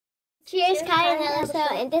Cheers, Kai and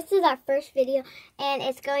Alyssa, and this is our first video, and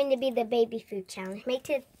it's going to be the baby food challenge. Make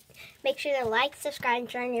sure to like, subscribe, and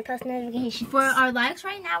turn on your post notifications. For our likes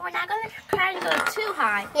right now, we're not going to try to go too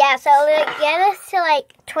high. Yeah, so get us to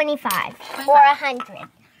like 25 or 100.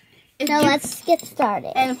 So let's get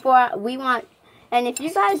started. And if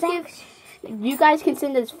you guys can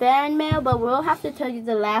send us fan mail, but we'll have to tell you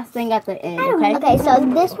the last thing at the end, okay? Okay, so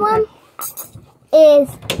this one is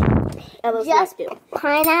just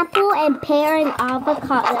pineapple and pear and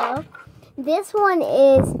avocado. This one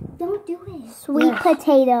is sweet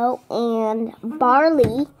potato and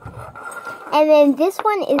barley. And then this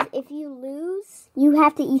one is, if you lose, you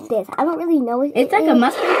have to eat this. I don't really know what it's like a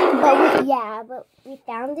mustard thing. But we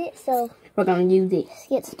found it, so we're gonna use it. Let's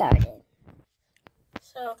get started.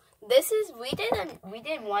 So we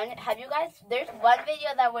did one. Have you guys? There's one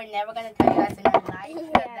video that we're never gonna tell you guys in our life.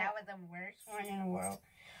 Yeah. That was the worst one in the world.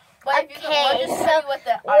 But Okay, so we're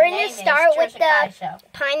going to start with the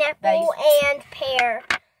pineapple and pear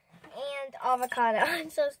and avocado.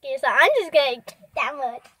 I'm so scared. So I'm just going to eat that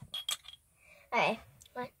much. Okay.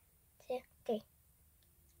 1, 2,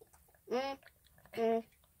 3.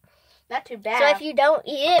 Not too bad. So if you don't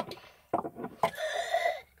eat it,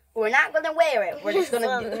 we're not going to wear it. We're just going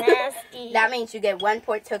to do it. That means you get 1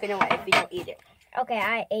 point taken away if you don't eat it. Okay,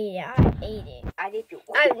 I ate it. I did too.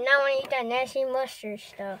 I do not want to eat that nasty mustard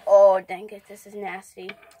stuff. Oh, dang it. This is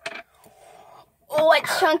nasty. Oh,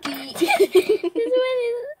 it's chunky. This one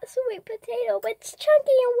is sweet potato, but it's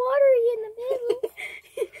chunky and watery in the middle.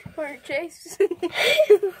 Poor Chase. So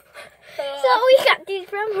we got these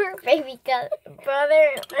from her baby brother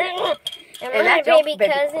and my baby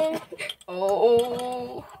cousin.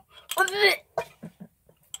 Oh.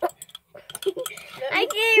 I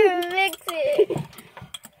can't even mix it.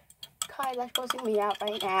 Kai, let's go see me out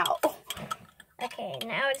right now. Okay,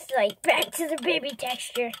 now it's like back to the baby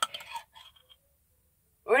texture.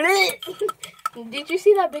 Did you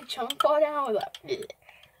see that big chunk fall down? Okay.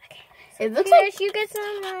 It looks like you get some,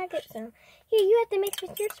 I get some. Here, you have to mix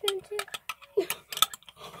with your spoon too.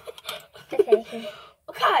 Okay. Here.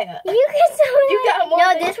 Kaya. You get some. You got more.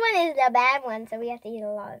 No, this one is the bad one, so we have to eat a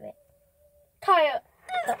lot of it. Kaya.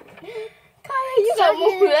 Kaya, you got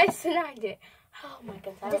more rice than I did. Oh my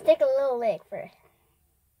goodness. Just take a little lick first.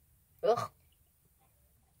 Ugh.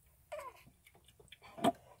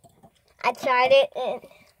 I tried it and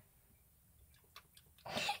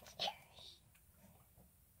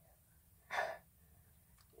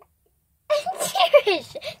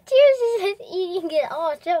Tears is eating it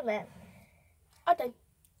all so bad. Okay.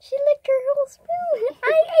 She licked her whole spoon.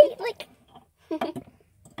 I ate like.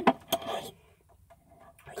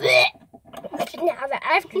 Now the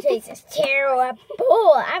aftertaste is terrible.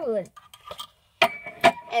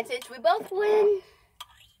 And since we both win,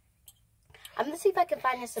 I'm gonna see if I can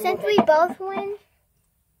find us some. Since we both win,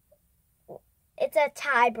 it's a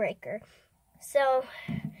tiebreaker. So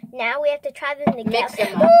now we have to try them together. Mix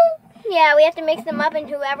them up. Yeah, we have to mix them up, and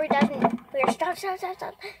whoever doesn't, we're stop.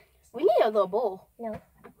 We need a little bowl. No.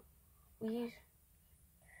 We use.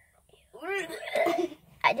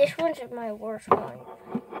 This one's my worst one.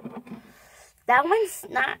 That one's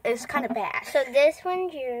not. It's kind of bad. So this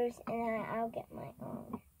one's yours, and I'll get my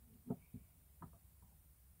own.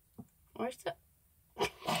 Where's the?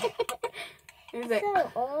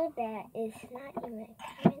 So all that is not even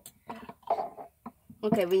coming out.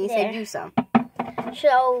 Okay, we need to save you some.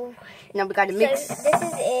 So now we gotta mix. So this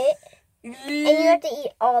is it, and you have to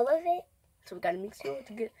eat all of it. So we gotta mix it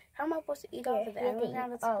to get. How am I supposed to eat all of it? I don't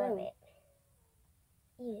have a spoon. All of it.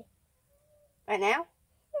 Eat it. Right now?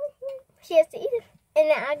 She has to eat it,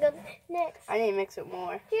 and then I go next. I need to mix it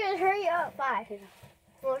more. Here, hurry up. 5,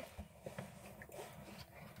 4.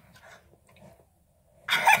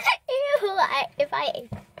 Ew, if I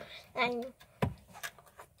ate, and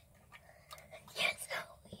you're so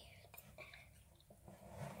weird.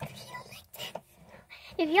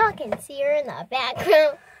 If y'all can see her in the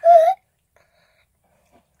background.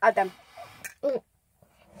 Adam.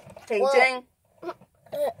 Ching ching.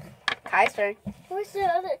 Kai's turn. Where's the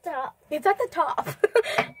other top? It's at the top.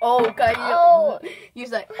 Oh, God. You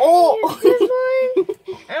like, This one.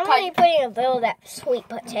 I'm only putting a little of that sweet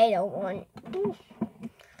potato one.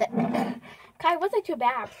 Kai, wasn't too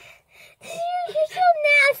bad. You're so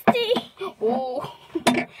nasty. Oh.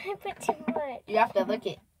 I put too much. You have to lick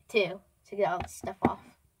it, too, to get all the stuff off.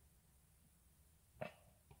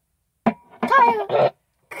 Kai!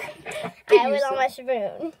 I was on my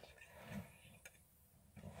spoon.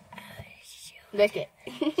 Lick it.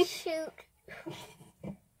 Shoot.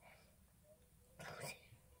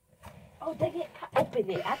 Oh, dang it. Open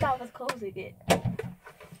it. I thought I was closing it.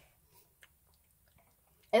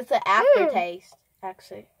 It's an aftertaste,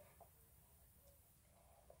 actually.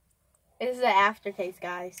 This is an aftertaste,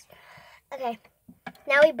 guys. Okay.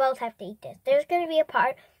 Now we both have to eat this. There's going to be a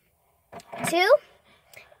part 2.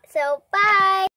 So, bye.